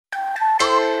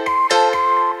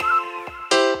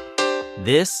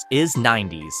This is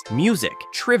 90s music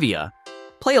trivia.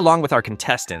 Play along with our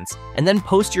contestants and then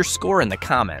post your score in the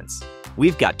comments.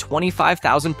 We've got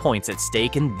 25,000 points at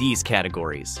stake in these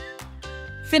categories.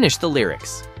 Finish the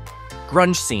lyrics.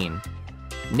 Grunge scene.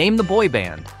 Name the boy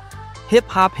band.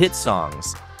 Hip-hop hit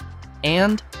songs.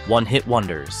 And one-hit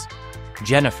wonders.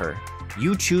 Jennifer,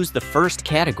 you choose the first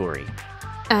category.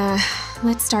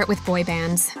 Let's start with boy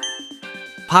bands.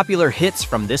 Popular hits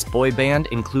from this boy band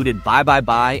included Bye Bye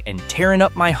Bye and Tearin'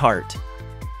 Up My Heart.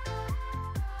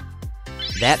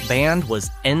 That band was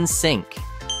NSYNC.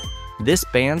 This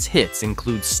band's hits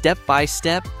include Step by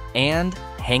Step and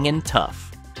Hangin'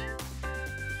 Tough.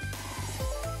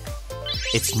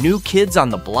 It's New Kids on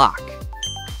the Block.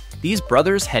 These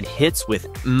brothers had hits with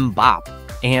Bop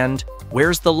and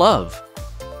Where's the Love?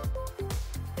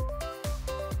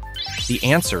 The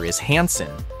answer is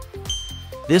Hanson.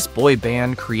 This boy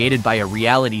band, created by a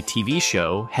reality TV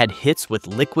show, had hits with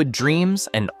Liquid Dreams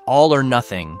and All or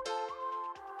Nothing.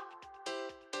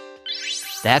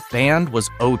 That band was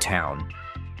O-Town.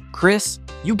 Chris,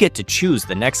 you get to choose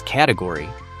the next category.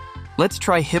 Let's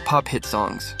try hip-hop hit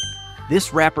songs.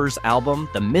 This rapper's album,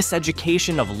 The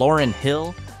Miseducation of Lauryn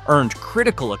Hill, earned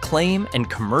critical acclaim and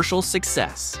commercial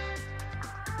success.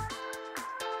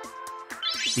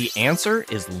 The answer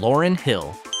is Lauryn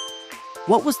Hill.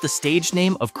 What was the stage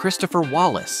name of Christopher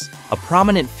Wallace, a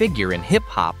prominent figure in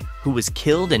hip-hop who was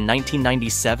killed in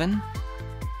 1997?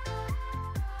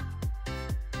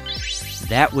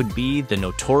 That would be the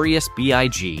Notorious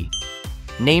B.I.G.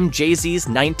 Name Jay-Z's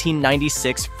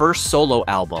 1996 first solo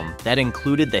album that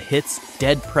included the hits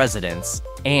Dead Presidents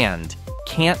and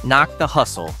Can't Knock the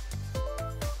Hustle.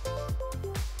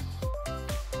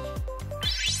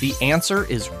 The answer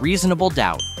is Reasonable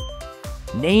Doubt.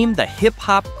 Name the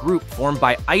hip-hop group formed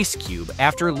by Ice Cube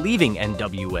after leaving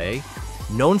NWA,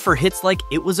 known for hits like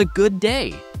It Was a Good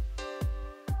Day.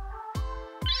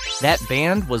 That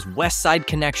band was West Side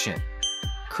Connection.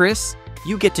 Chris,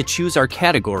 you get to choose our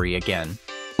category again.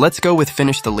 Let's go with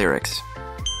Finish the Lyrics.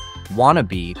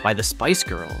 Wannabe by the Spice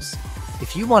Girls.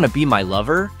 If you want to be my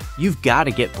lover, you've got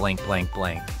to get blank blank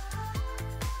blank.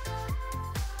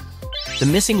 The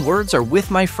missing words are With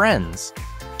My Friends.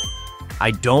 I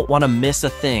Don't Want to Miss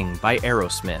a Thing by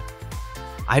Aerosmith.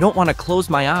 I Don't Want to Close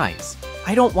My Eyes.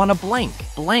 I Don't Want to Blank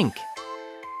blank.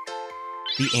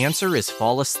 The answer is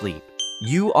Fall Asleep.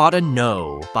 You Oughta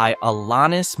Know by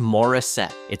Alanis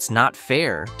Morissette. It's not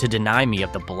fair to deny me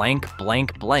of the blank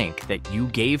blank blank that you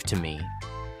gave to me.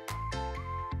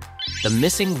 The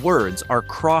missing words are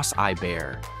Cross I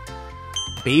Bear.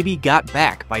 Baby Got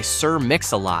Back by Sir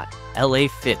Mix-a-Lot. LA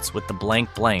fits with the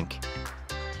blank blank.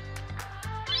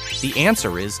 The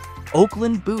answer is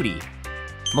Oakland Booty.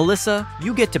 Melissa,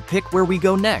 you get to pick where we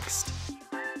go next.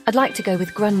 I'd like to go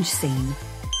with grunge scene.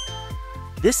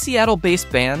 This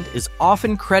Seattle-based band is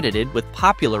often credited with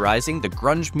popularizing the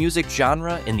grunge music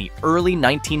genre in the early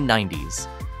 1990s.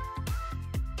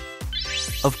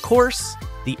 Of course,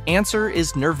 the answer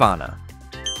is Nirvana.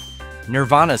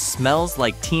 Nirvana's Smells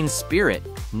Like Teen Spirit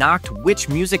knocked which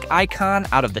music icon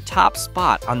out of the top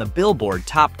spot on the Billboard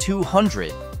Top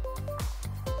 200?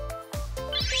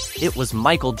 It was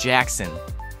Michael Jackson.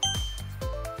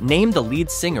 Name the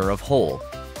lead singer of Hole,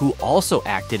 who also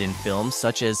acted in films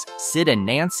such as Sid and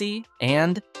Nancy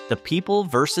and The People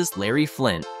vs. Larry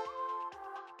Flynt.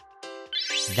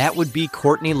 That would be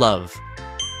Courtney Love.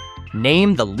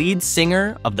 Name the lead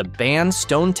singer of the band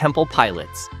Stone Temple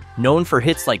Pilots, known for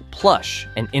hits like Plush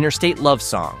and Interstate Love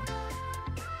Song.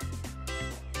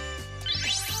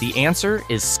 The answer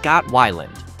is Scott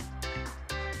Weiland.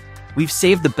 We've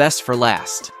saved the best for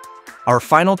last. Our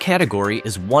final category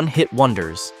is one-hit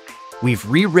wonders. We've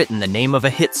rewritten the name of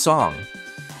a hit song.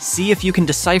 See if you can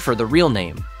decipher the real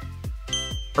name.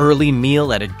 Early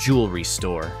Meal at a Jewelry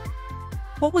Store.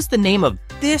 What was the name of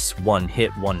this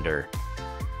one-hit wonder?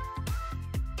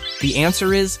 The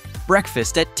answer is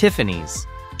Breakfast at Tiffany's.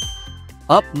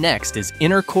 Up next is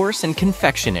Intercourse and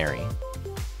Confectionery.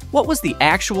 What was the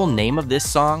actual name of this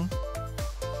song?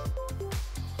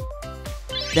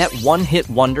 That one-hit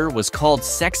wonder was called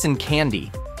Sex and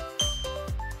Candy.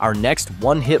 Our next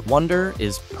one-hit wonder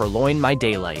is Purloin My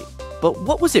Daylight. But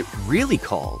what was it really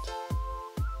called?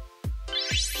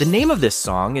 The name of this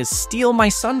song is Steal My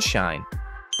Sunshine.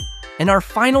 And our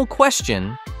final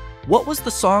question, what was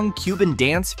the song Cuban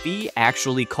Dance Fee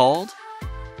actually called?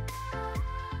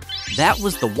 That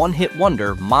was the one-hit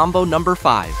wonder Mambo No.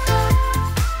 5.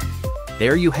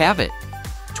 There you have it.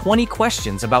 20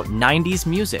 questions about 90s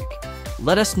music.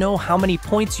 Let us know how many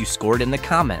points you scored in the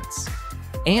comments.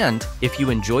 And if you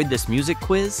enjoyed this music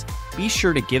quiz, be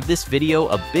sure to give this video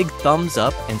a big thumbs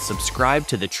up and subscribe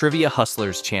to the Trivia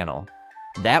Hustlers channel.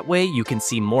 That way you can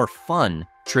see more fun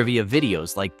trivia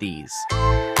videos like these.